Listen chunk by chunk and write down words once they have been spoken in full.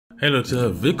Hey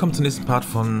Leute, willkommen zum nächsten Part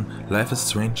von Life is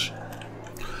Strange.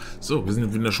 So, wir sind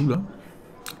jetzt wieder in der Schule.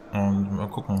 Und mal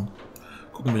gucken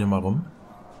wir hier mal rum.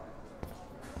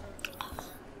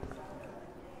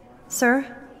 Sir?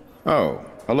 Oh,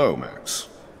 hello, Max.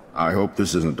 I hope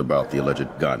this isn't about the alleged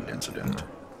gun incident.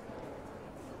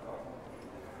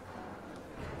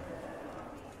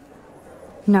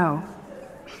 No.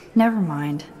 Never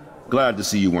mind. Glad to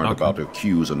see you weren't Okay. about to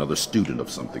accuse another student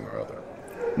of something or other.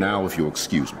 Now, if you'll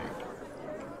excuse me.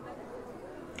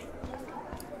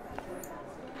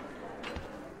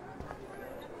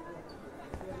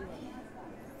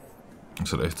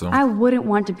 Ist das echt so? I wouldn't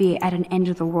want to be at an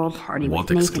end-of-the-world party with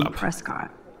Vortex Nathan Club. Prescott.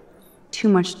 Too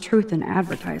much truth in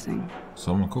advertising.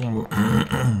 So, mal gucken,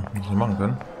 was wir machen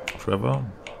können. Trevor.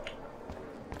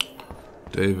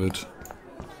 David.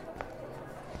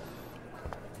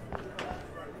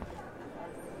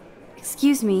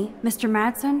 Excuse me, Mr.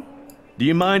 Madsen? Do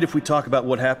you mind if we talk about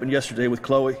what happened yesterday with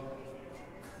Chloe?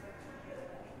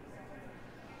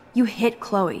 You hit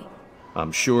Chloe.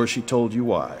 I'm sure she told you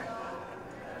why.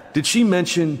 Did she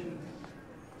mention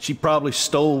she probably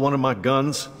stole one of my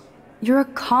guns? You're a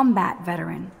combat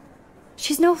veteran.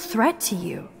 She's no threat to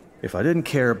you. If I didn't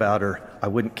care about her, I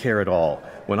wouldn't care at all.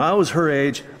 When I was her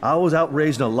age, I was out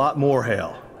raising a lot more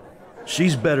hell.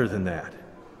 She's better than that.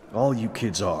 All you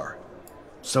kids are.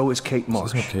 So is Kate Was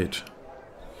ist mit Marsh. Kate?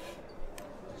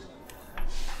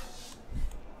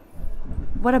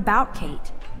 What about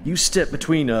Kate? You stepped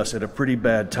between us at a pretty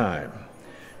bad time.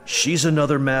 She's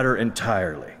another matter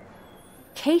entirely.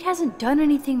 Kate hasn't done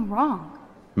anything wrong.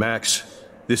 Max,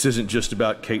 this isn't just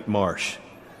about Kate Marsh.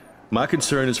 My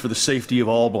concern is for the safety of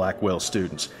all Blackwell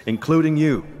students, including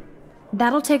you.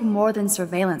 That'll take more than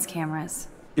surveillance cameras.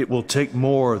 It will take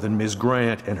more than Ms.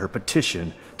 Grant and her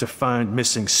petition to find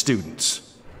missing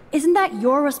students. Isn't that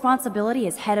your responsibility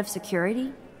as head of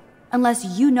security?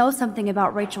 Unless you know something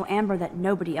about Rachel Amber that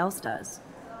nobody else does.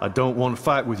 I don't want to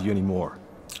fight with you anymore.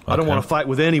 I don't Okay. want to fight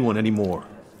with anyone anymore.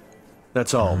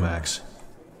 That's all, Max.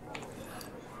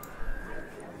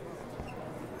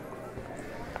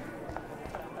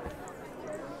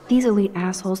 These elite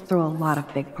assholes throw a lot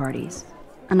of big parties.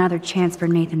 Another chance for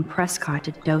Nathan Prescott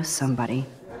to dose somebody.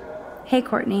 Hey,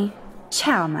 Courtney.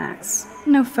 Ciao, Max.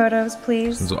 No photos, Sind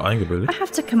please. so eingebildet. I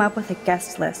have to come up with a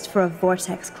guest list for a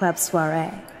Vortex Club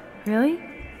soiree. Really?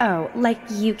 Oh, like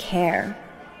you care.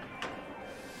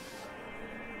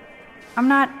 I'm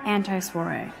not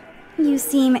anti-soiree. You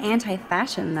seem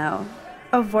anti-fashion, though.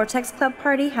 A Vortex Club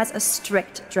party has a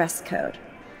strict dress code.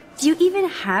 Do you even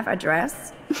have a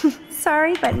dress?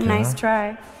 Sorry, but Okay. nice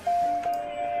try.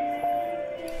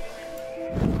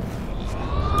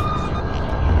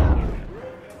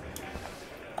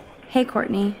 Hey,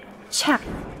 Courtney. Ciao.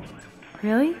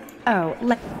 Really? Oh,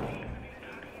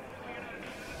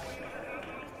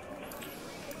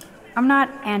 I'm not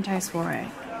anti-soiree.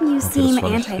 You Okay, seem das war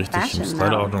nicht richtig. anti-fashion, Im though.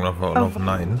 Styleordnung einfach auf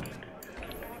Nein.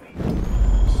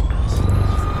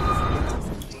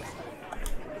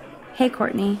 Hey,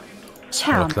 Courtney.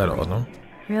 Ciao. Aber Kleiderordnung.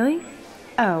 Really?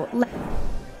 Oh,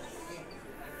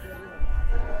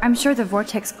 I'm sure the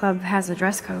Vortex Club has a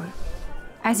dress code.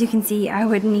 As you can see, I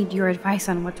would need your advice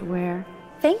on what to wear.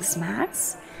 Thanks,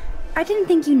 Max. I didn't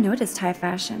think you noticed high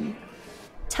fashion.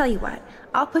 Tell you what,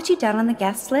 I'll put you down on the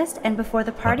guest list, and before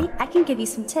the party, I can give you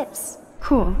some tips.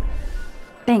 Cool.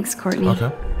 Thanks, Courtney.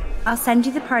 Okay. I'll send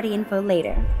you the party info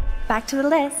later. Back to the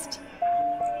list.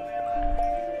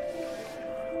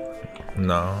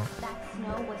 Na,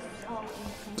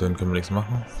 dann können wir nichts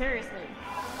machen. Seriously.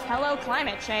 Hello,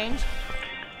 climate change.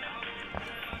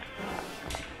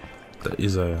 Da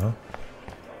ist er, ja.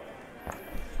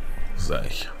 Sag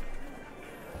ich.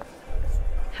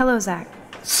 Hello, Zach.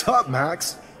 Sup,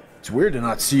 Max? It's weird to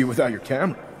not see you without your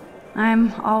camera.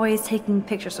 I'm always taking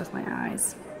pictures with my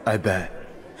eyes. I bet.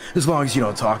 As long as you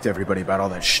don't talk to everybody about all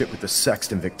that shit with the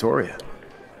sext in Victoria.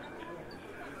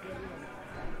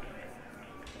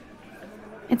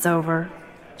 It's over.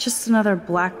 Just another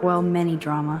Blackwell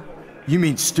mini-drama. You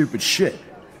mean stupid shit.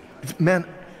 Man,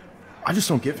 I just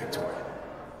don't get Victoria.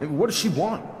 I mean, what does she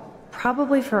want?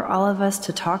 Probably for all of us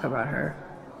to talk about her.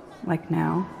 Like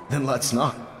now. Then let's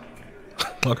not.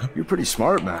 Okay. You're pretty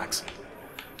smart, Max.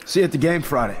 See you at the game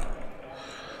Friday.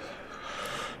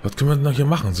 Was können wir denn noch hier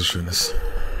machen, so Schönes?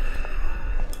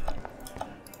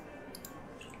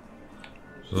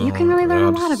 So, You can really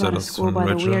learn ja, a das lot ist ja about a das school von by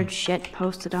the Rachel. weird shit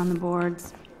posted on the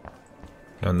boards.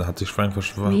 Ja, und da hat sich Frank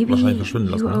Maybe wahrscheinlich verschwinden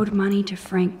you lassen. owed money to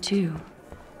Frank too.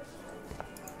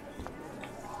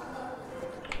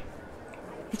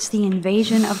 It's the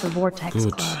invasion of the Vortex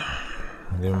Gut. Club.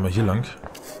 Dann gehen wir mal hier lang.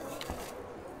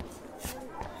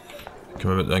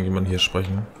 Können wir mit irgendjemandem hier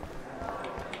sprechen?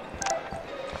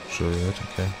 Juliet,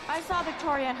 okay. I saw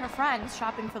Victoria and her friends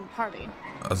shopping for the party.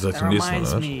 Also That zum nächsten Mal,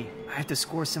 reminds oder? me, I have to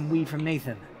score some weed from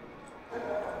Nathan.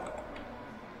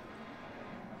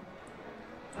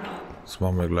 Das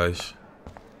machen wir gleich.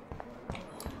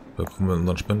 Da gucken wir in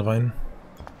unseren Spind rein.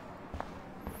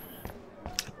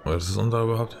 Oder ist das unser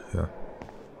überhaupt? Ja.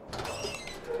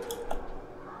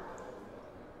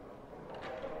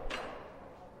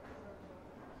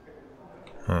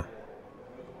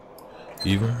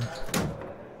 Even.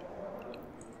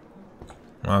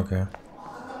 Okay.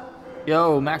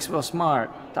 Yo, Maxwell Smart.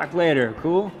 Talk later,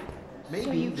 cool? Maybe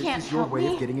So you this can't is your help way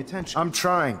me? of getting attention. I'm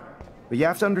trying, but you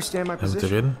have to understand my Kann ich mit dir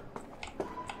position. reden?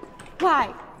 Why?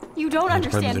 You don't Kann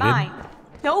ich mit understand dir reden? mine.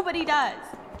 Nobody does.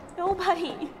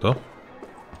 Nobody. Doch?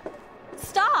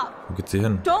 Stop! Wo geht's hier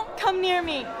hin? Don't come near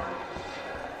me.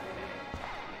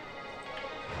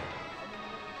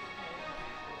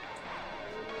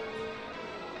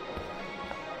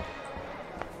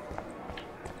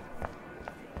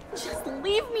 Just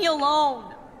leave me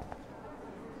alone.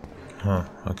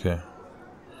 Okay.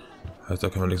 Heißt, da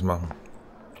können wir nichts machen.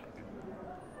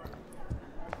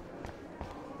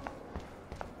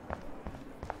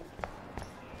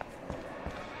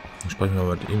 Dann sprechen wir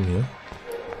mal mit ihm hier.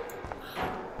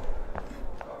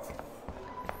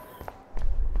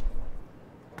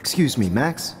 Excuse me,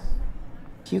 Max.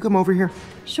 Can you come over here?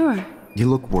 Sure. You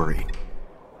look worried.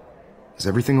 Is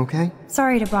everything okay?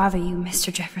 Sorry to bother you,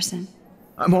 Mr. Jefferson.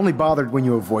 I'm only bothered when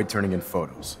you avoid turning in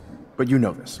photos. But you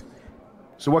know this.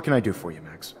 So what can I do for you,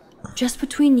 Max? Just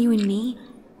between you and me,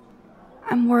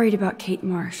 I'm worried about Kate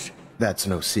Marsh. That's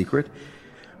no secret.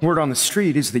 Word on the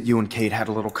street is that you and Kate had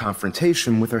a little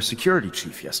confrontation with our security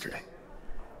chief yesterday.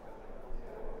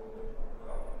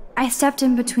 I stepped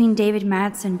in between David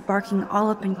Madsen barking all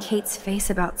up in Kate's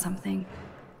face about something.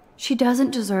 She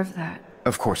doesn't deserve that.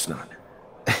 Of course not.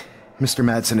 Mr.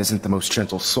 Madsen isn't the most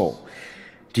gentle soul.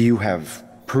 Do you have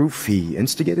proof he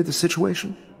instigated the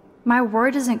situation? My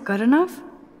word isn't good enough?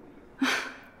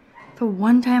 The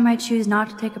one time I choose not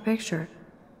to take a picture.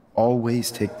 Always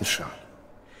take the shot.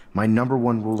 My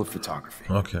 #1 rule of photography.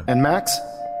 Okay. And Max,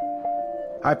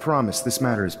 I promise this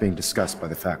matter is being discussed by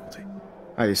the faculty.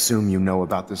 I assume you know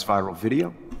about this viral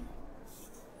video?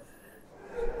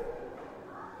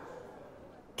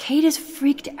 Kate is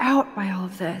freaked out by all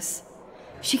of this.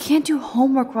 She can't do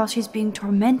homework while she's being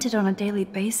tormented on a daily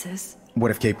basis.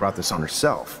 What if Kate brought this on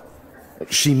herself?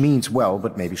 She means well,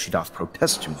 but maybe she doth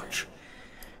protest too much.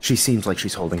 She seems like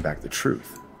she's holding back the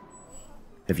truth.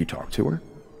 Have you talked to her?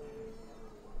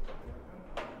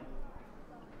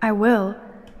 I will.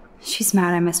 She's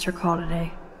mad I missed her call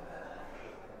today.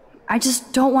 I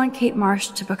just don't want Kate Marsh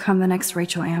to become the next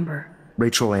Rachel Amber.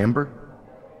 Rachel Amber?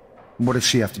 What does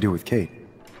she have to do with Kate?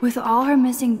 With all her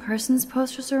missing persons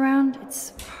posters around,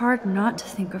 it's hard not to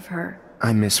think of her.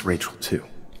 I miss Rachel too.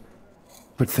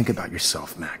 But think about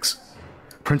yourself, Max.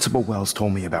 Principal Wells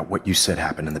told me about what you said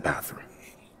happened in the bathroom.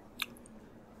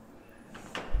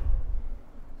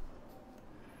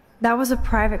 That was a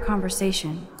private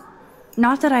conversation.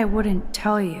 Not that I wouldn't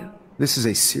tell you. This is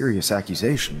a serious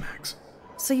accusation, Max.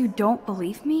 So you don't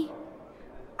believe me?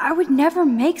 I would never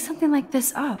make something like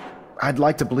this up. I'd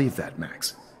like to believe that,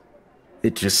 Max.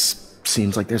 It just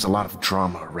seems like there's a lot of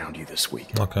drama around you this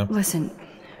week. Okay. Listen,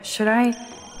 should I...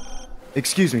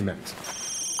 Excuse me, Max.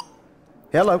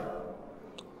 Hello?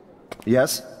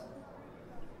 Yes?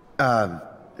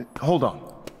 Hold on.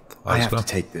 I have to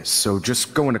take this, so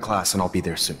just go into class and I'll be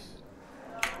there soon.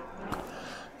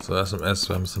 So, SMS,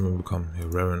 wir haben es immer bekommen. Hier,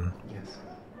 Raren.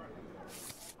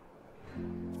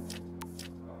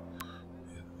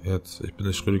 Jetzt, ich bin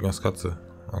nicht Schrödingers Katze.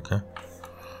 Okay.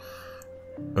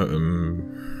 Das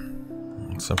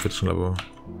ist ein Fiction-Labor.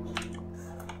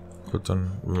 Gut,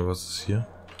 dann, was ist hier?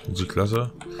 Die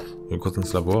Klasse. Wir gehen kurz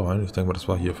ins Labor rein. Ich denke mal, das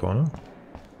war hier vorne.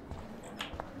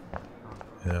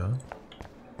 Ja.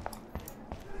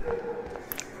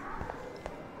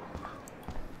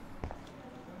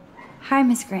 Hi,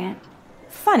 Miss Grant.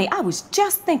 Funny, I was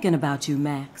just thinking about you,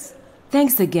 Max.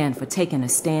 Thanks again for taking a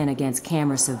stand against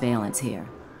camera surveillance here.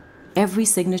 Every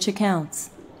signature counts.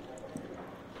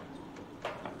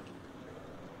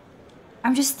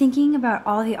 I'm just thinking about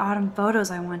all the autumn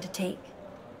photos I want to take.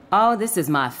 Oh, this is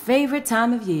my favorite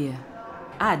time of year.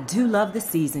 I do love the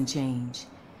season change.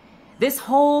 This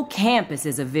whole campus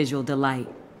is a visual delight.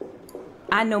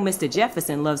 I know Mr.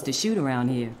 Jefferson loves to shoot around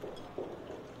here.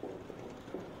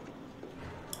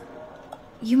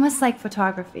 You must like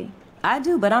photography. I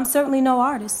do, but I'm certainly no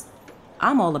artist.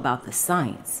 I'm all about the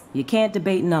science. You can't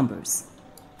debate numbers.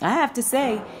 I have to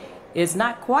say, it's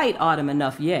not quite autumn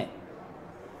enough yet.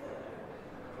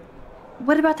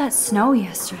 What about that snow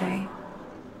yesterday?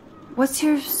 What's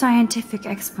your scientific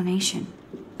explanation?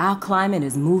 Our climate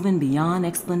is moving beyond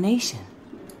explanation.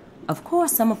 Of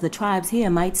course, some of the tribes here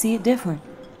might see it different.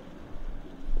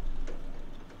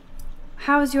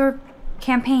 How's your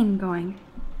campaign going?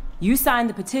 You signed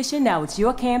the petition, now it's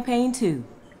your campaign too.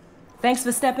 Thanks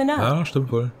for stepping up. Ja,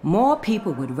 stimmt wohl. More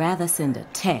people would rather send a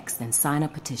text than sign a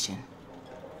petition.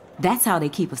 That's how they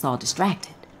keep us all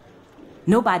distracted.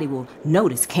 Nobody will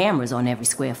notice cameras on every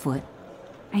square foot.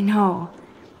 I know.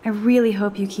 I really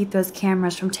hope you keep those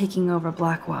cameras from taking over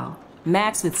Blackwell.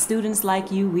 Max, with students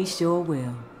like you, we sure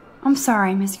will. I'm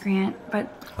sorry, Miss Grant, but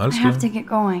I have to get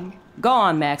going. Go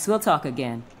on, Max. We'll talk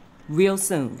again. Real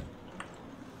soon.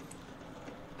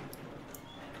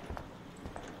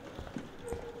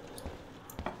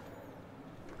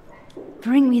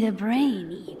 Bring me the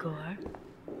brain, Igor.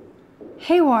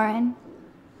 Hey, Warren.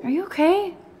 Are you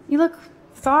okay? You look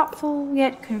thoughtful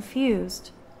yet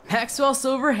confused. Maxwell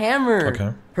Silver Hammer.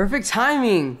 Okay. Perfect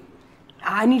timing.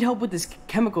 I need help with this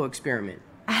chemical experiment.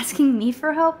 Asking me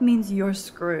for help means you're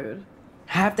screwed.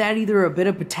 Have to add either a bit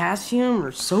of potassium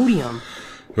or sodium.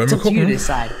 Wollen It's wir up to you to gucken?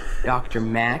 decide, Dr.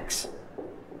 Max.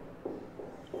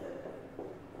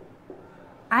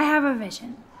 I have a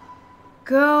vision.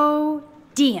 Go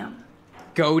DM.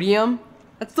 Godium?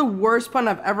 That's the worst pun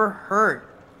I've ever heard.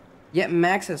 Yet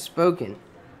Max has spoken.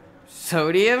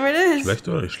 Sodium it is. Schlecht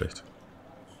oder nicht schlecht?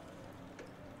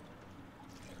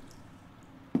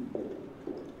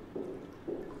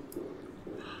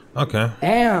 Okay,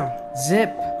 Damn.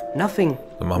 Zip. Nothing.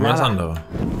 dann machen wir das Nada. andere.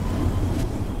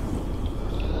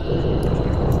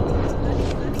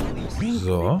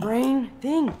 So, Brain,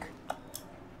 think.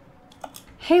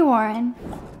 Hey, Warren.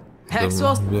 dann Maxwell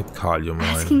machen wir Kalium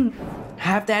rein. Asking.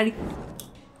 have to add.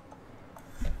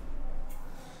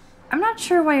 I'm not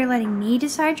sure why you're letting me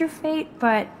decide your fate,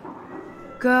 but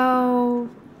go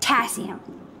potassium.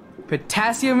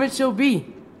 Potassium it shall be.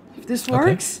 If this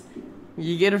works,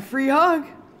 you get a free hug.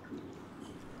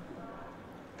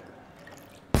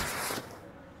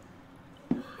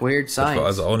 Weird Das war science.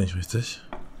 also auch nicht richtig.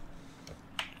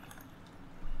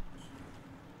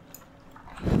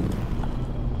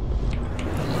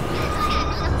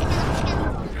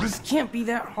 This can't be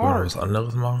that Wollen wir hard. was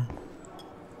anderes machen?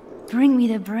 Bring me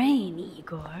the brain,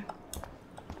 Igor.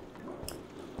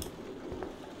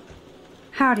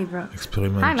 Howdy, Brooke.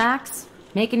 Experiment. Hi, Max.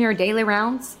 Making your daily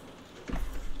rounds?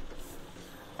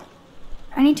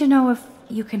 I need to know if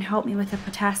you can help me with the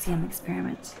potassium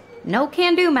experiment. No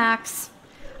can do, Max.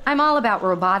 I'm all about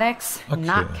robotics, Okay.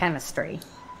 not chemistry.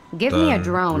 Give me a Then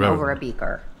drone drone. over a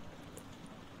beaker.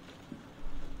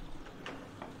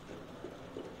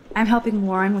 I'm helping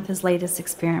Warren with his latest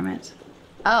experiment.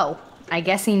 Oh, I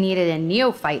guess he needed a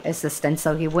neophyte assistant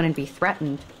so he wouldn't be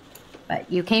threatened.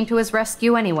 But you came to his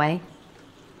rescue anyway.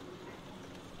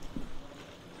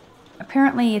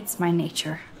 Apparently, it's my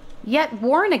nature. Yet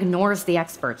Warren ignores the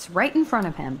experts right in front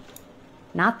of him.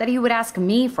 Not that he would ask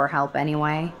me for help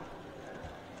anyway.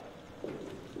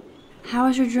 How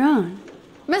is your drone?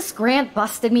 Miss Grant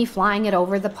busted me flying it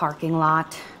over the parking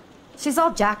lot. She's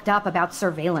all jacked up about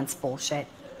surveillance bullshit.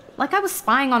 Like I was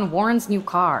spying on Warren's new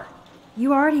car.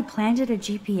 You already planted a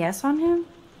GPS on him?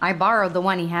 I borrowed the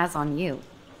one he has on you.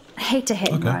 I hate to hit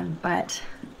and Okay. run, but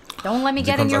Don't let me Sie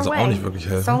get in kann's your also auch way. nicht wirklich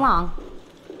helfen. So long.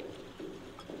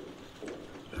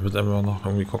 Ich würde einfach noch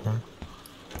irgendwie gucken.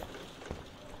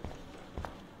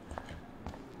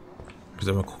 Ich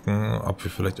würde mal gucken, ob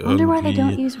wir vielleicht wonder why they don't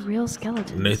irgendwie use real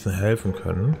skeletons. Nathan helfen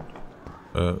können.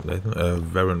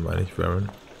 Warren meine ich, Warren.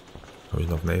 Habe ich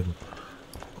noch Nathan.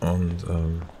 Und,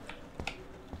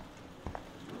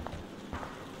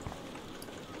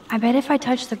 I bet if I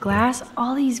touch the glass,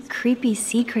 all these creepy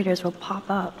sea critters will pop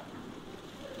up.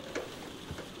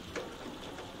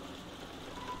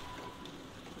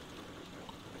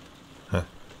 hä,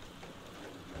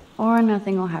 Or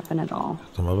nothing will happen at all.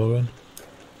 nochmal berühren?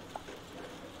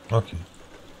 Okay.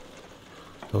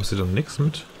 Da passiert dann nichts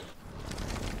mit.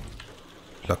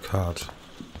 Plakat.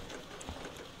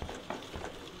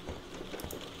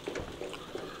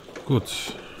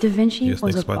 Gut. Da Vinci Hier ist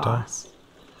was a nichts weiter. boss.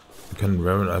 Wir können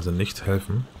Warren also nicht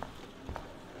helfen.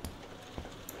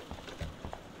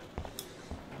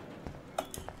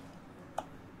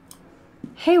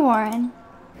 Hey, Warren.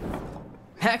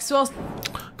 Maxwell's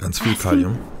Ganz viel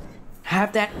Kalium.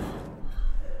 have that.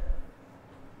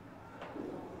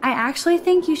 I actually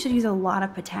think you should use a lot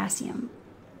of potassium.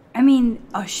 I mean,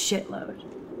 a shitload.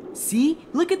 See?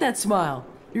 Look at that smile.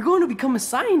 You're going to become a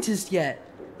scientist yet.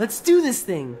 Let's do this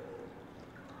thing.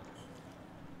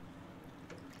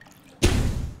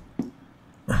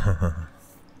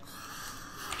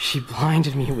 She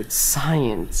blinded me with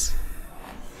science.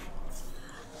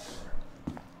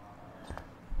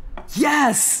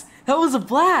 Yes! That was a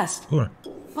blast! Cool.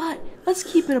 But let's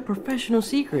keep it a professional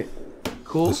secret.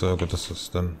 Cool? Das ist gut, das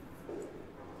ist dann...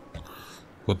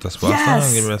 Gut, das war's dann.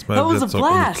 Dann gehen wir erstmal wieder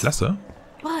zurück in die Klasse.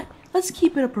 But let's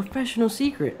keep it a professional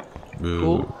secret.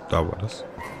 Cool? Da war das.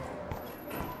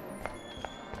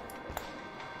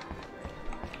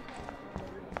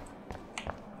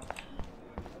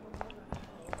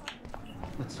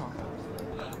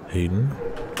 Hayden.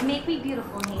 Make me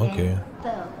beautiful, Hayden. Okay.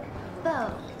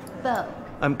 Vogue.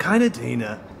 I'm kinda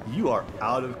Dana. You are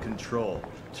out of control.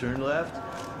 Turn left,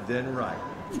 then right.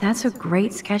 That's a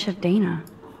great sketch of Dana.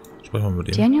 Sprechen wir mit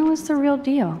ihm. Daniel is the real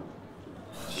deal.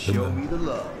 Show me the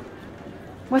love.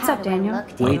 What's up, Daniel?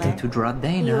 Waiting to draw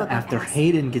Dana after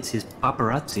Hayden gets his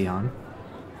paparazzi on.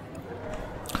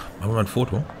 Machen wir mal ein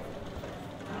Foto.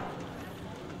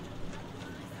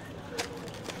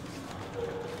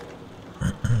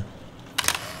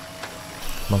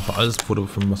 Machen wir alles Foto,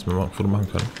 was wir Foto machen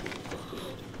können.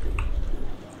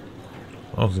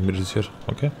 Oh, sie meditiert.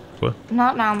 Okay, cool.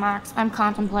 Not now, Max. I'm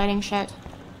contemplating shit.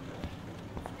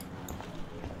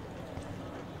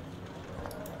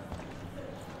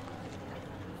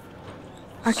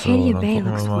 Arcadia Bay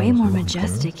looks way more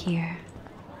majestic here.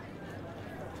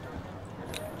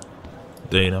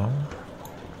 Dana.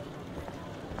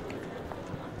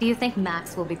 Do you think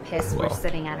Max will be pissed we're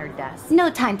sitting at her desk?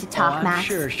 No time to talk, I'm Max.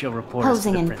 sure she'll report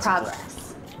Posing us to the in principal.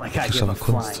 progress. Like I give a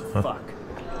flying fuck.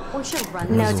 Or she'll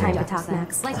run No the time to desk talk,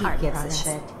 Max. like He art gives a process.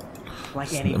 shit.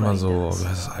 Like Immer so, wie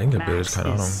heißt es, eingebildet,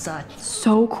 keine Ahnung.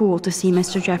 So cool to see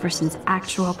Mr. Jefferson's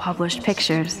actual published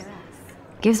pictures.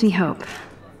 Gives me hope.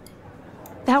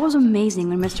 That was amazing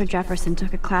when Mr. Jefferson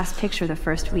took a class picture the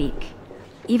first week.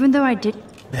 Even though I did...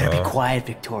 Better be quiet,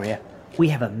 Victoria. We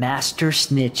have a master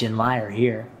snitch and liar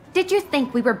here. Did you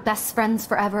think we were best friends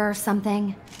forever or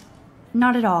something?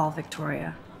 Not at all,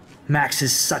 Victoria. Max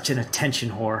is such an attention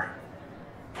whore.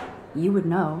 You would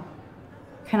know.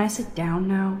 Can I sit down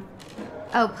now?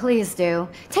 Oh, please do.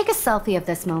 Take a selfie of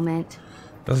this moment.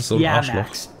 Das ist so ein Arschloch.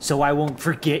 Max, so I won't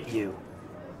forget you.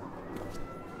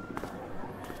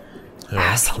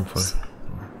 Ja, stimmt voll.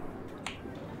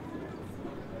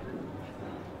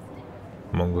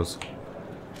 Mongus.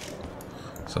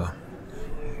 So.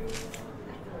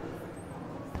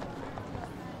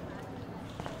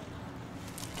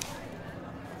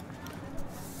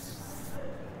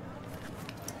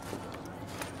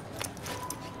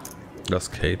 Das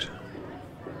ist Kate.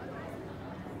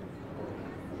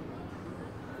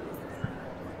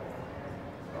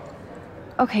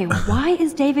 Okay, why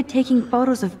is David taking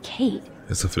photos of Kate?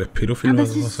 Ist er vielleicht pädophil Now oder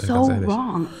this is sowas? so Ganz ehrlich.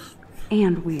 wrong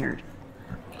and weird.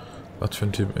 Was für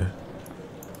ein Typ, ey.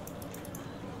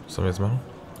 Was sollen wir jetzt machen?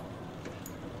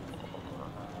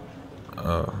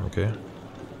 Okay.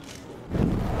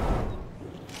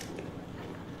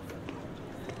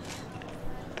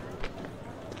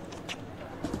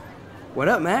 What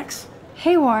up, Max?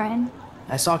 Hey, Warren.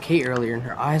 I saw Kate earlier and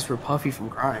her eyes were puffy from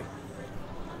crying.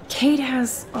 Kate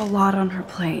has a lot on her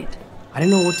plate. I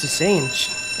didn't know what to say and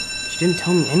she didn't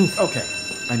tell me anything. Okay,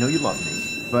 I know you love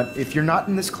me, but if you're not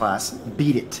in this class,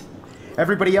 beat it.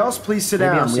 Everybody else, please sit Maybe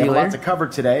I'll down. We see have you a lot later. to cover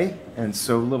today, and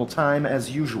so little time as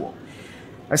usual.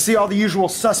 I see all the usual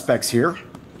suspects here.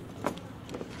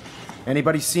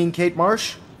 Anybody seen Kate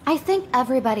Marsh? I think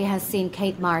everybody has seen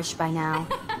Kate Marsh by now.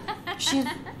 She's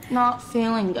not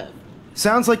feeling good.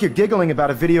 Sounds like you're giggling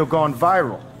about a video gone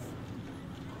viral.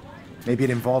 Maybe it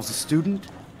involves a student?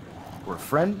 Or a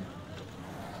friend?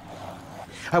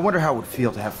 I wonder how it would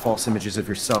feel to have false images of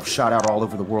yourself shot out all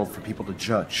over the world for people to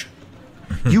judge.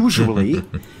 Usually,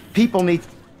 people need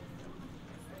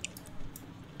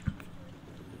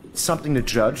something to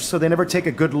judge, so they never take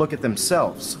a good look at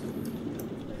themselves.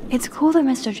 It's cool that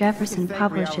Mr. Jefferson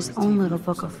published his own little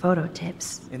book of photo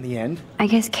tips. In the end, I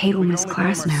guess Kate will we miss can only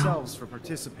blame class now. ourselves for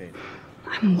participating.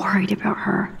 I'm worried about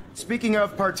her. Speaking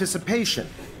of participation,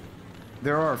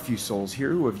 there are a few souls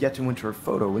here who have yet to enter a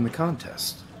photo in the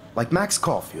contest. Like Max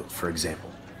Caulfield, for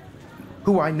example.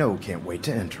 Who I know can't wait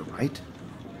to enter, right?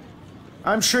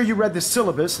 I'm sure you read the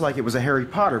syllabus like it was a Harry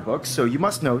Potter book, so you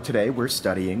must know today we're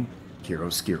studying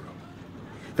chiaroscuro.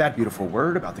 That beautiful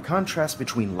word about the contrast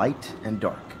between light and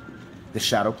dark. The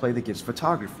shadow play that gives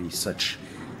photography such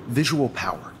visual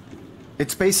power.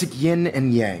 It's basic yin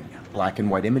and yang. Black and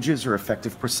white images are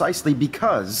effective precisely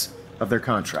because of their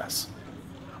contrasts.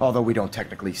 Although we don't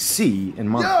technically see in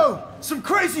monochrome. Yo! Some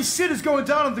crazy shit is going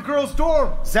down in the girls'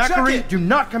 dorm! Zachary, do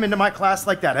not come into my class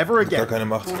like that ever again. Gar keine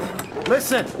Macht.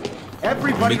 Listen,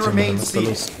 everybody remains Was ist da seated.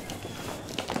 los?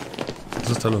 Was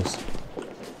ist da los?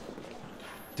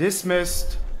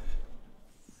 Dismissed.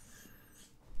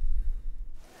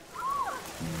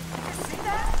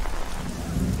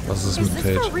 Was ist mit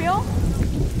Kate?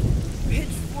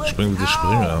 Springen sie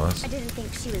springen oder was? I didn't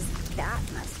think she was that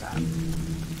messed up.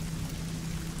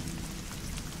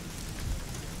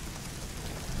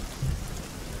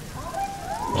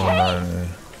 Oh nein, ey.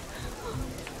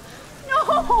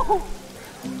 No!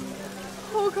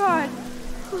 Oh God.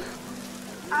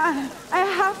 I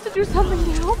have to do something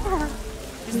to help her.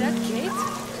 Is that Kate?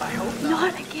 I hope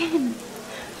not. Not again.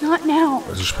 Not now.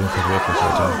 Sie springt halt wirklich,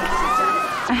 Alter.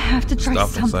 I have to Das try darf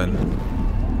nicht something. sein.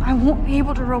 I won't be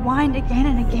able to rewind again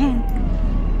and again.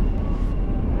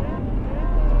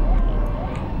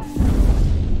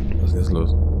 Was ist denn jetzt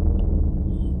los?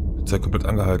 Die Zeit komplett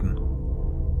angehalten.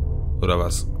 Oder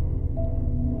was?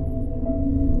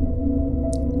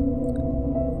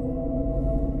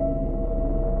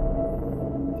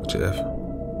 WTF?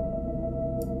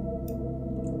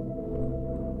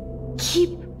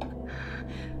 Keep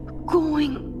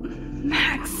going,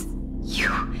 Max. You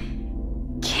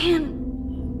can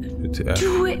WTF?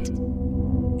 do it.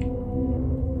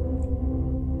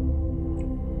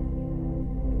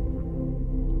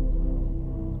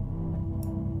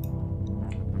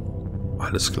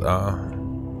 Alles klar.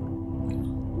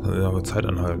 Dann ja aber Zeit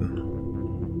anhalten.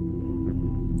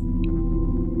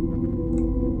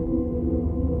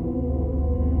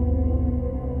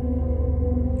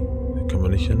 Hier können wir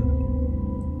nicht hin.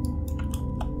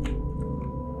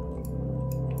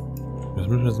 Was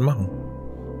müssen wir jetzt machen?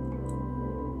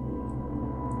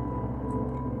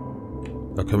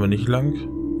 Da können wir nicht lang.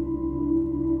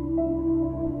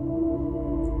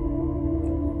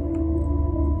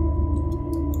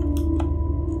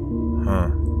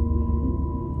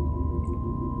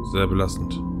 Sehr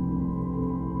belastend.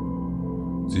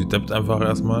 Sie deppt einfach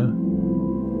erstmal.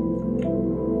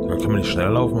 Da kann man nicht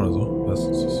schneller laufen oder so. Das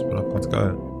ist ganz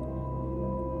geil.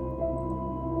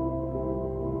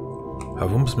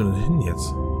 Aber wo müssen wir denn hin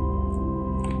jetzt?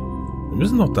 Wir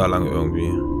müssen noch da lang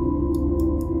irgendwie.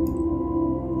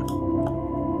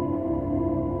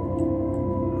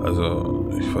 Also,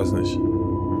 ich weiß nicht.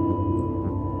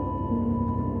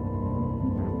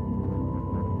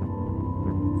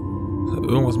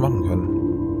 Irgendwas machen können.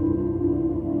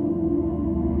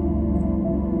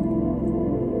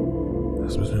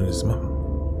 Das müssen wir jetzt machen.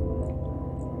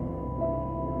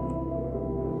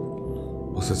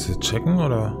 Muss das jetzt checken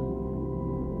oder?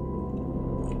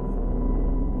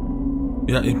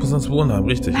 Ja, ich muss ins Wohnheim,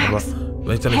 richtig. Max, aber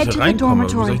wenn ich da head nicht to the reinkomme, wie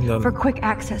soll dormitory ich denn for dann? quick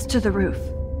access to the roof.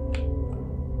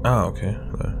 Ah, okay.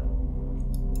 Ja.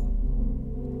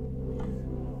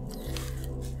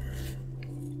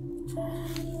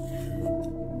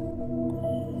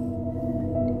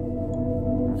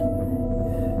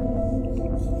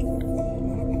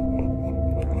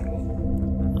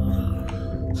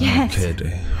 Yes. Okay,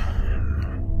 ey.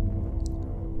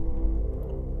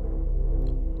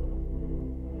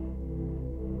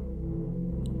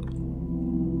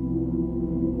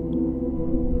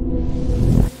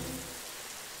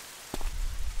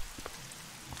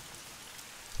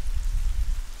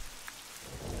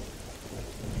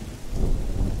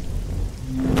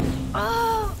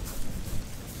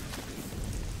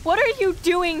 What are you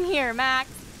doing here, Max?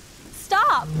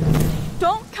 Stop!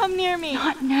 Don't come near me!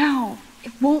 Not now.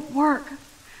 It won't work.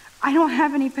 I don't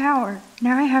have any power.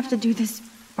 Now I have to do this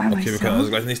by Okay, wir können also myself.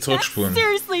 gleich nicht zurückspulen.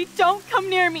 Seriously, don't come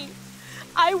near me.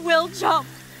 I will jump.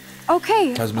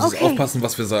 Okay, Also müssen okay. aufpassen,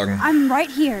 was wir sagen. I'm right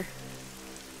here.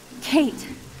 Kate,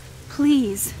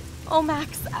 please. Oh,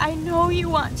 Max, I know you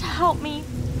want to help me.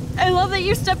 I love that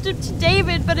you stepped up to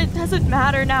David, but it doesn't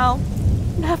matter now.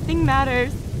 Nothing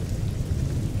matters.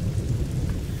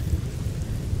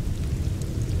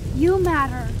 You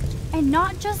matter. And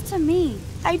not just to me.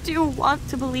 I do want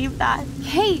to believe that.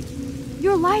 Kate,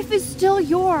 your life is still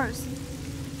yours.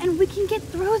 And we can get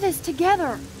through this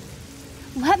together.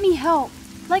 Let me help.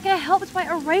 Like I helped by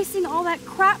erasing all that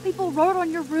crap people wrote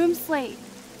on your room slate.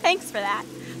 Thanks for that.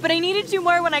 But I needed you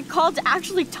more when I called to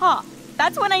actually talk.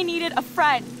 That's when I needed a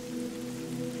friend.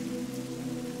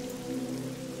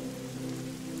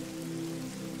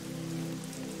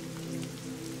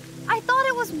 I thought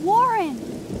it was Warren.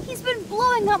 He's been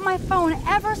blowing up my phone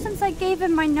ever since I gave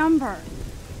him my number.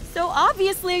 So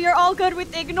obviously you're all good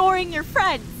with ignoring your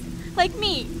friends. Like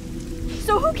me.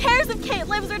 So who cares if Kate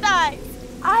lives or dies?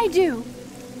 I do.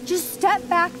 Just step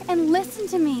back and listen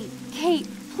to me. Kate,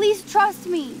 please trust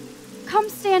me. Come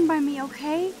stand by me,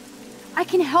 okay? I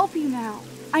can help you now.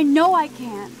 I know I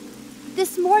can.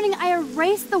 This morning I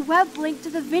erased the web link to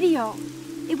the video.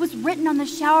 It was written on the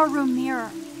shower room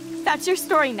mirror. That's your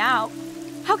story now.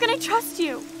 How can I trust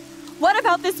you? What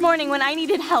about this morning when I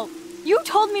needed help? You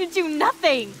told me to do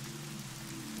nothing.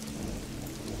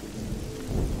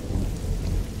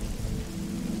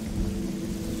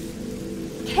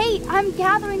 Kate, I'm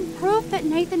gathering proof that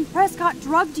Nathan Prescott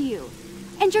drugged you.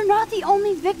 And you're not the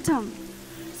only victim.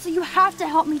 So you have to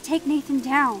help me take Nathan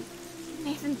down.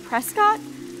 Nathan Prescott?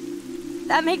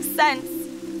 That makes sense.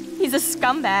 He's a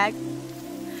scumbag.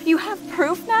 You have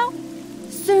proof now?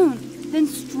 Soon, then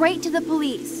straight to the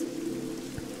police.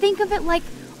 Think of it like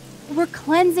we're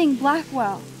cleansing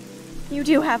Blackwell. You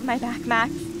do have my back,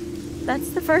 Max. That's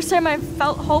the first time I've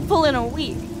felt hopeful in a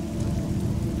week.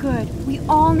 Good. We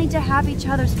all need to have each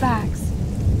other's backs.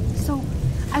 So,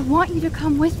 I want you to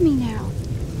come with me now.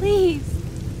 Please.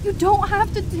 You don't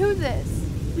have to do this.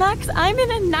 Max, I'm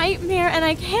in a nightmare and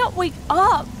I can't wake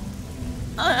up.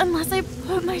 Unless I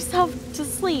put myself to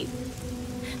sleep.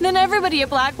 Then everybody at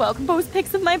Blackwell can post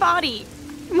pics of my body.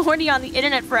 I'm already on the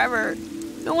internet forever.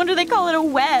 No wonder they call it a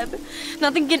web.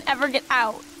 Nothing can ever get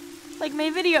out. Like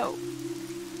my video.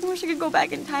 I wish I could go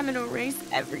back in time and erase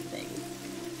everything.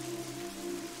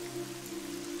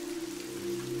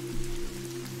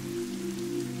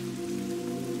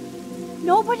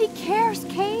 Nobody cares,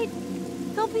 Kate.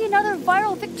 There'll be another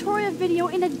viral Victoria video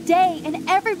in a day and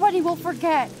everybody will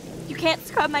forget. You can't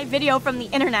scrub my video from the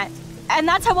internet. And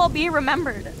that's how I'll be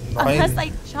remembered. Unless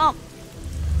I jump.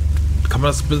 Kann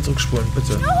man das Bild zurückspulen,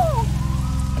 bitte? No!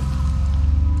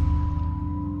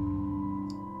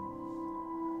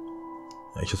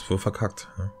 Ja, ich hab's wohl verkackt.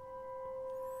 Ne?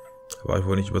 Da war ich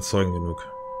wohl nicht überzeugend genug.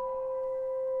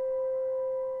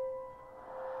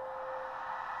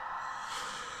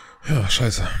 Ja,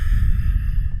 scheiße.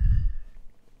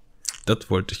 Das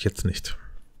wollte ich jetzt nicht.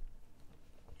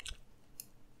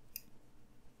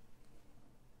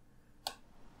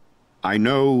 I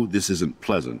know this isn't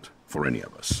pleasant for any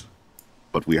of us,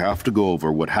 but we have to go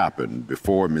over what happened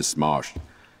before Miss Marsh,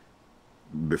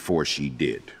 before she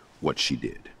did what she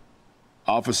did.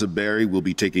 Officer Barry will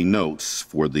be taking notes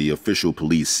for the official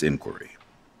police inquiry.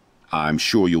 I'm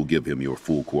sure you'll give him your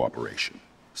full cooperation.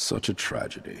 Such a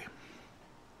tragedy.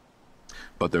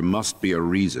 But there must be a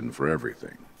reason for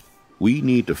everything. We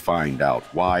need to find out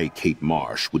why Kate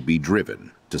Marsh would be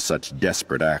driven to such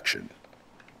desperate action.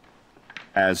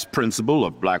 As principal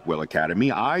of Blackwell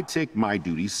Academy, I take my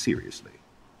duties seriously.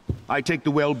 I take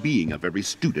the well-being of every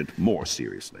student more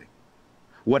seriously.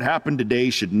 What happened today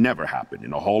should never happen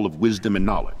in a hall of wisdom and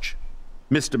knowledge.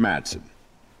 Mr. Madsen,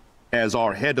 as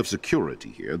our head of security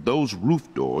here, those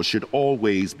roof doors should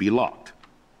always be locked.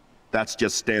 That's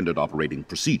just standard operating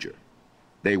procedure.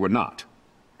 They were not,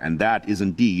 and that is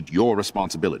indeed your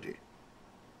responsibility.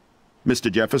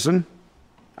 Mr. Jefferson,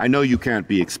 I know you can't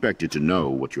be expected to know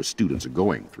what your students are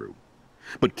going through,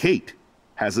 but Kate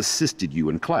has assisted you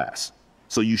in class,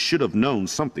 so you should have known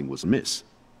something was amiss.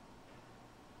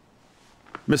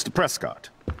 Mr. Prescott,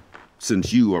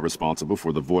 since you are responsible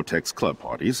for the Vortex Club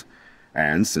parties,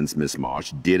 and since Miss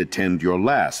Marsh did attend your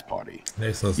last party,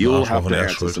 you'll have to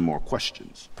answer some more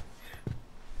questions.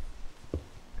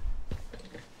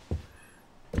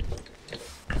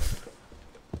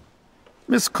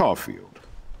 Miss Caulfield,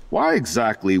 why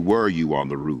exactly were you on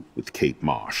the route with Kate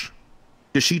Marsh?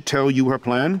 Did she tell you her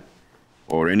plan?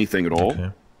 Or anything at all?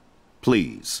 Okay.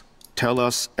 Please, tell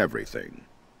us everything.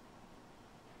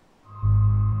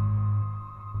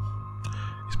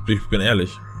 Ich bin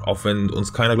ehrlich, auch wenn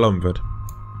uns keiner glauben wird.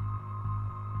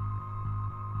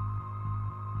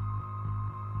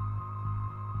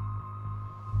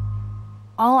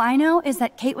 All I know is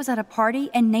that Kate was at a party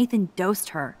and Nathan dosed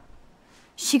her.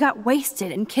 She got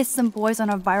wasted and kissed some boys on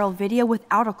a viral video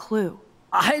without a clue.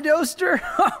 I dosed her?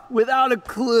 Without a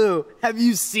clue. Have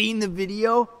you seen the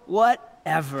video?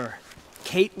 Whatever.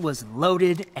 Kate was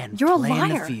loaded and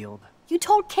playing the field. You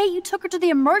told Kate you took her to the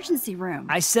emergency room.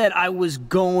 I said I was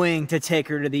going to take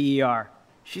her to the ER.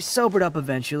 She sobered up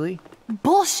eventually.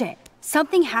 Bullshit.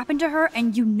 Something happened to her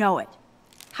and you know it.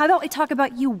 How about we talk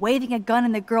about you waving a gun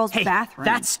in the girls' bathroom?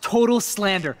 That's total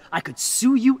slander. I could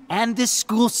sue you and this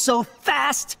school so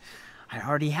fast. I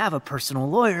already have a personal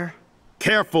lawyer.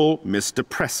 Careful, Mr.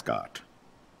 Prescott.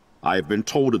 I have been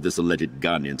told of this alleged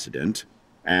gun incident,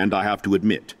 and I have to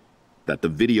admit that the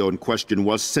video in question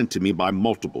was sent to me by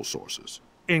multiple sources.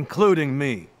 Including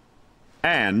me.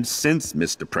 And since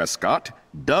Mr. Prescott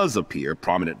does appear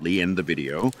prominently in the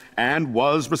video and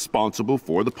was responsible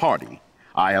for the party,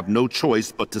 I have no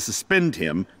choice but to suspend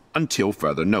him until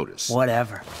further notice.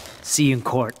 Whatever. See you in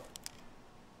court.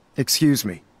 Excuse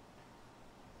me.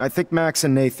 I think Max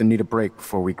and Nathan need a break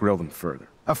before we grill them further.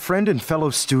 A friend and fellow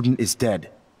student is dead.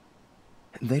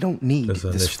 They don't need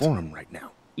this forum right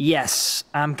now. Yes,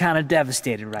 I'm kind of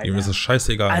devastated right now. Ihm ist es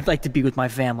scheißegal. I'd like to be with my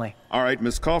family. All right,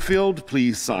 Miss Caulfield,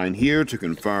 please sign here to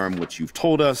confirm what you've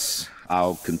told us.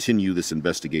 I'll continue this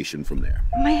investigation from there.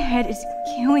 My head is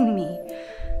killing me,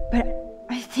 but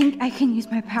I think I can use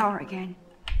my power again.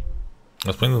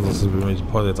 Was bringt uns das, wenn wir die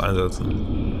Pause jetzt einsetzen?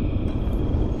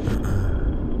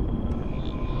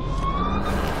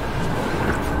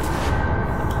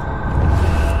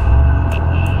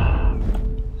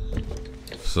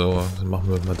 So, dann machen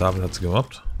wir mal David hat sie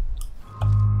gemobbt.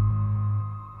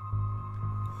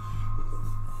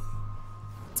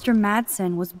 Mr.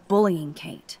 Madsen was bullying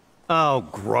Kate. Oh,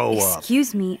 grow up.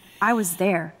 Excuse me, I was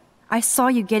there. I saw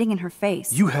you getting in her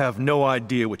face. You have no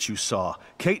idea what you saw.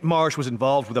 Kate Marsh was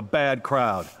involved with a bad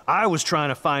crowd. I was trying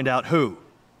to find out who.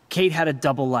 Kate had a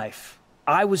double life.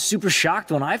 I was super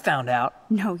shocked when I found out.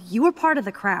 No, you were part of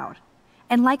the crowd.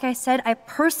 And like I said, I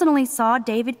personally saw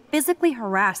David physically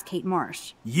harass Kate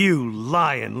Marsh. You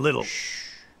lying little...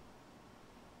 Shh.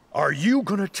 Are you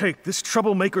gonna take this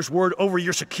troublemaker's word over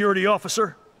your security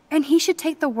officer? And he should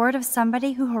take the word of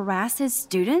somebody who harasses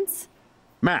students?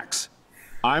 Max,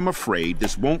 I'm afraid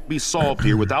this won't be solved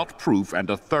here without proof and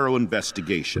a thorough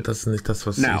investigation. Das ist nicht das,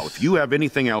 was Now, if you have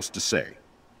anything else to say.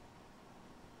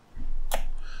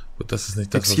 Das ist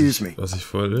nicht das, was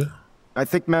ich wollte. I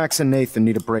think Max and Nathan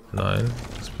need a break. Nein,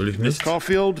 das will ich nicht.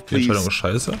 Caulfield, die Entscheidung ist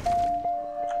scheiße.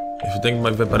 Ich denke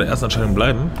mal, ich werde bei der ersten Entscheidung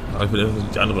bleiben, aber ich will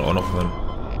die andere auch noch hören.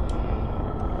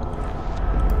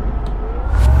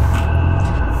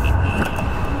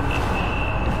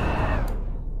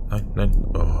 Nein, nein,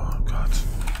 oh Gott.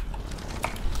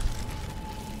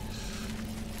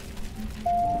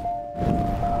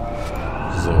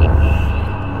 So.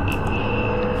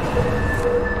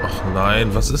 Ach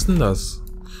nein, was ist denn das?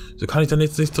 So kann ich dann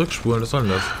jetzt nicht zurückspulen, was soll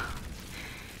denn das?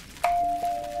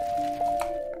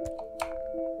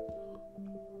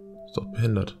 Ist doch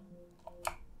behindert.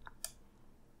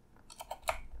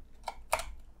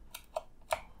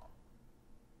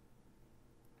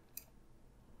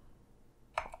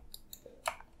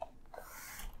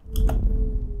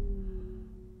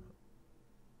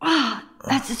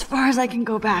 That's as far as I can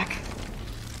go back.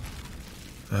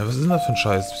 Ja, was ist denn das für ein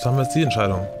Scheiß? Was haben wir jetzt die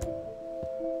Entscheidung?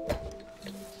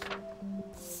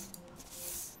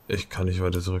 Ich kann nicht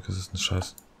weiter zurück, das ist ein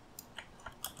Scheiß.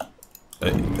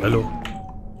 Ey, hallo?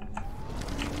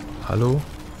 Hallo?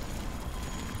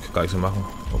 Ich kann gar nichts mehr machen.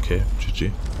 Okay,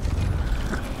 GG.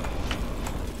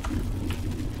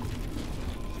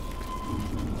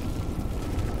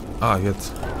 Ah,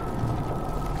 jetzt.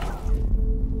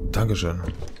 Dankeschön.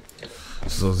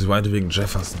 So, sie weinte wegen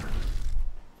Jefferson.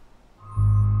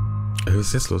 Ey, was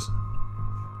ist jetzt los?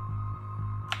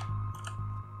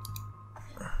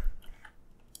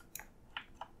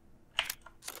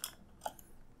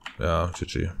 Ja,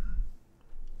 GG.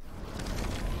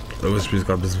 Irgendwie das Spiel ist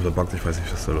gerade ein bisschen verbuggt, ich weiß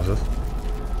nicht, was da los ist.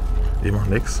 Ich mach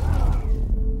nix.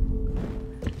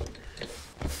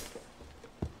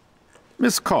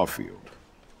 Miss Caulfield,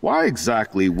 why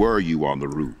exactly were you on the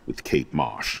route with Kate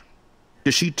Marsh?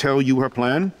 Did she tell you her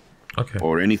plan? Okay.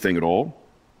 Or anything at all?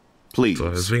 Please, so,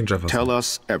 deswegen Jefferson. Tell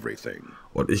us everything.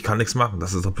 Und ich kann nichts machen,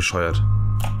 das ist doch bescheuert.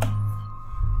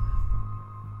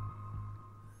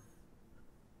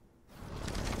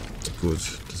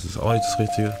 Gut, das ist auch nicht das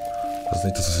Richtige. Das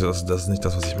ist nicht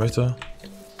das, was ich möchte.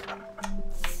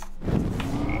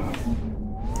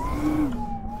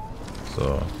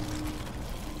 So.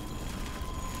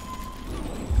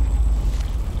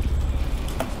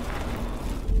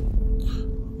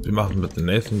 Wir machen mit dem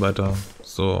Nathan weiter.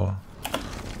 So.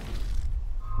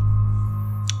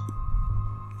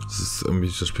 Das ist irgendwie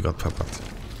das Spiel gerade verpackt.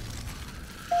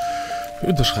 Wir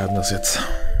unterschreiben das jetzt.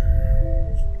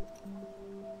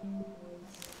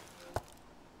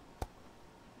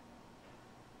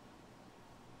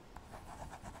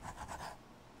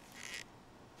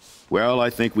 Well, I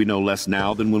think we know less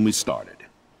now than when we started.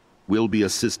 We'll be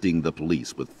assisting the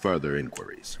police with further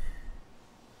inquiries.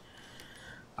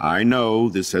 I know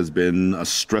this has been a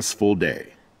stressful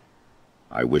day.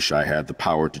 I wish I had the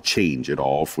power to change it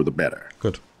all for the better.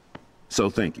 Good. So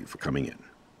thank you for coming in.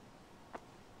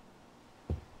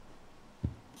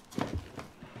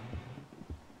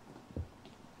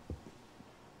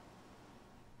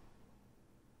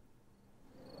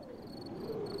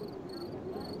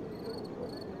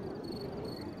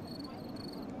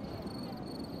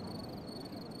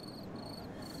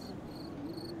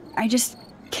 I just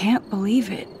can't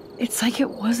believe it. It's like it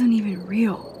wasn't even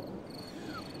real.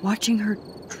 Watching her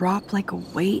drop like a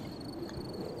weight,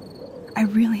 I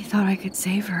really thought I could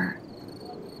save her.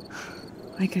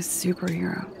 Like a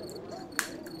superhero.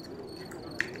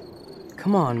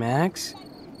 Come on, Max.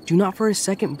 Do not for a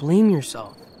second blame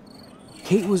yourself.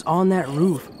 Kate was on that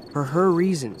roof for her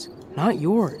reasons, not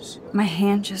yours. My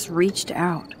hand just reached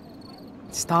out.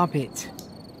 Stop it.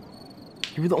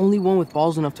 You were the only one with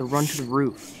balls enough to run to the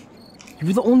roof. You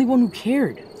were the only one who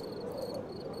cared.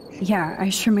 Yeah, I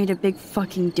sure made a big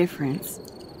fucking difference.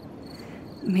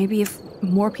 Maybe if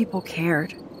more people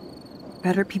cared.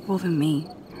 Better people than me.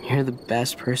 You're the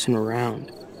best person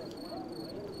around.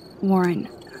 Warren,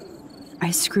 I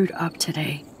screwed up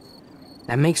today.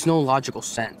 That makes no logical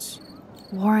sense.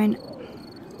 Warren,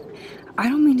 I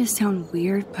don't mean to sound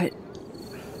weird, but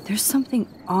there's something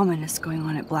ominous going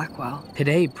on at Blackwell.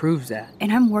 Today proves that.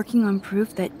 And I'm working on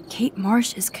proof that Kate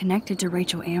Marsh is connected to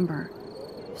Rachel Amber.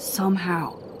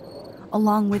 Somehow.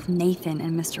 Along with Nathan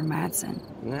and Mr. Madsen.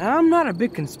 I'm not a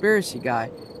big conspiracy guy,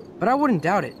 but I wouldn't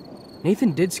doubt it.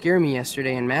 Nathan did scare me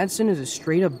yesterday, and Madsen is a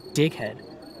straight-up dickhead.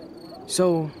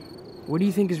 So, what do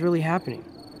you think is really happening?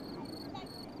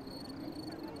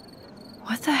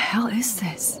 What the hell is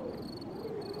this?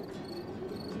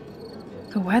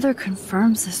 The weather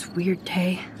confirms this weird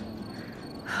day.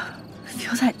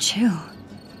 Feel that chill.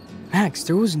 Max,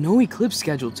 there was no eclipse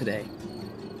scheduled today.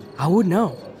 I would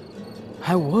know.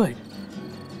 I would.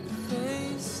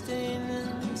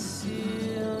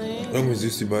 Irgendwie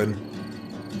süß, die beiden.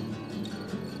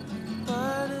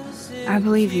 I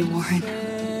believe you, Warren.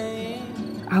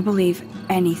 I'll believe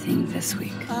anything this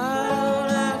week.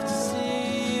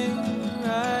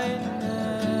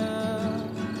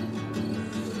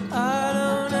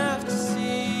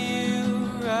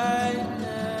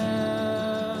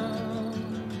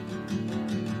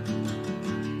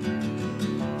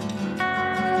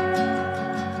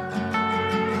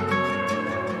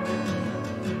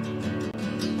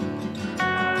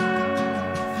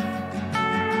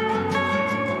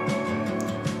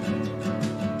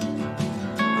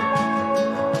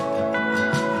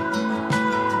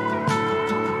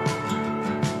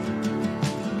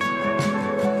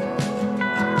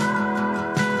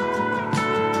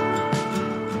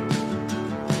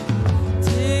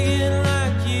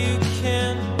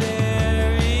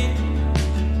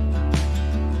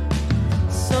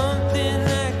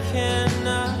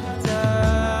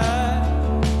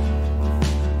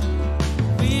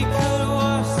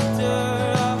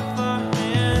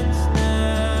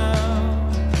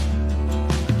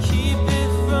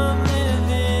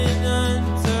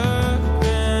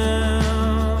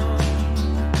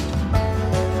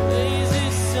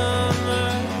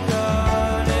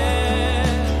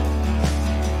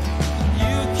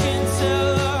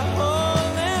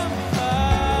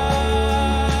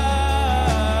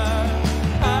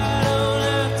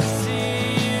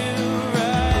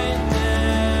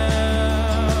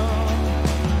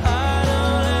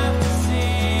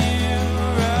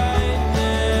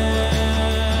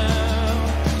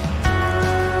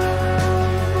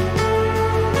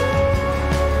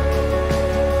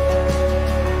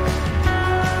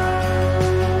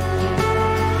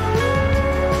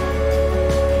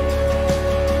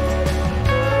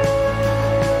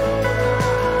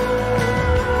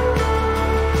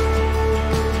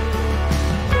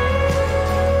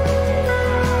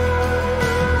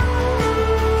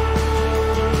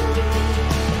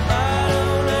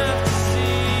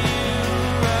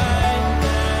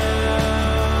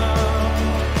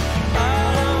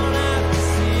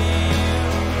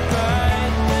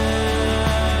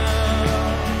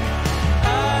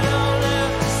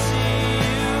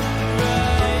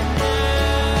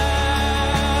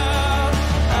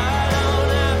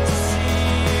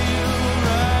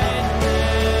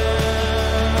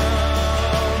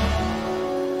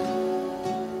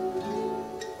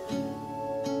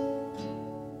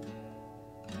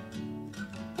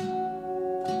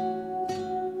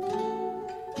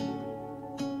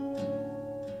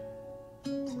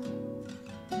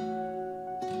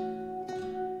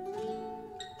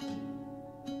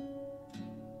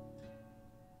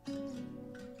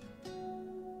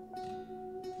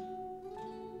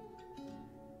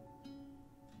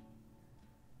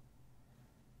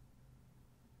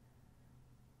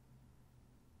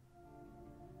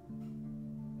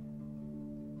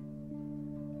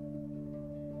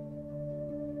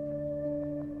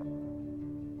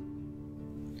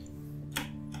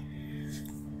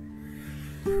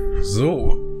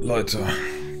 So, Leute.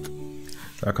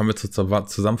 Da kommen wir zur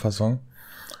Zusammenfassung.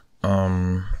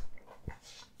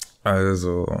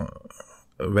 Also,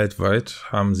 weltweit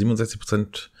haben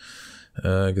 67%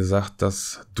 gesagt,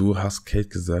 dass du hast Kate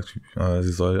gesagt,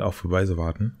 sie soll auf Beweise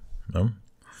warten. Ja.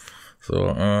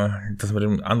 So, das mit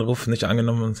dem Anruf nicht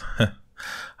angenommen,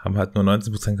 haben halt nur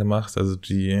 19% gemacht. Also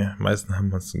die meisten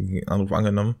haben uns den Anruf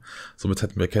angenommen. Somit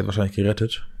hätten wir Kate wahrscheinlich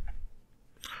gerettet.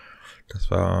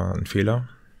 Das war ein Fehler.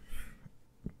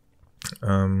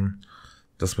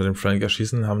 Das mit dem Frank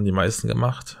erschießen haben die meisten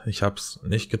gemacht. Ich habe es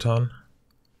nicht getan.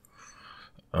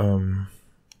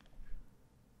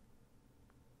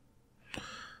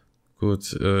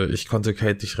 Gut, ich konnte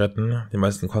Kate nicht retten. Die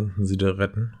meisten konnten sie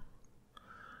retten.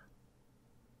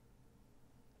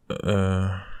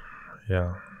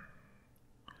 Ja.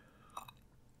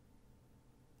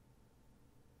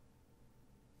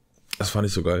 Das war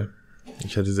nicht so geil.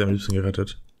 Ich hätte sie am liebsten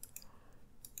gerettet.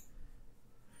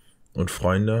 Und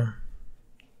Freunde.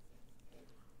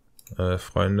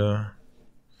 Freunde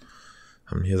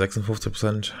haben hier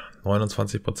 56%,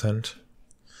 29%,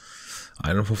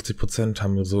 51%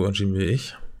 haben so entschieden wie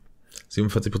ich.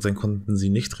 47% konnten sie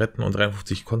nicht retten und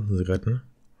 53% konnten sie retten.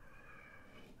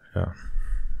 Ja.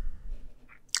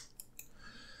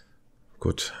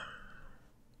 Gut.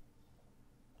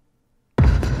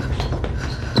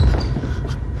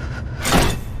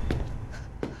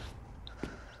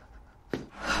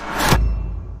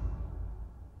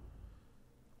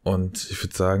 Und ich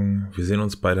würde sagen, wir sehen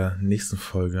uns bei der nächsten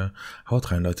Folge.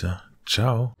 Haut rein, Leute.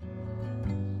 Ciao.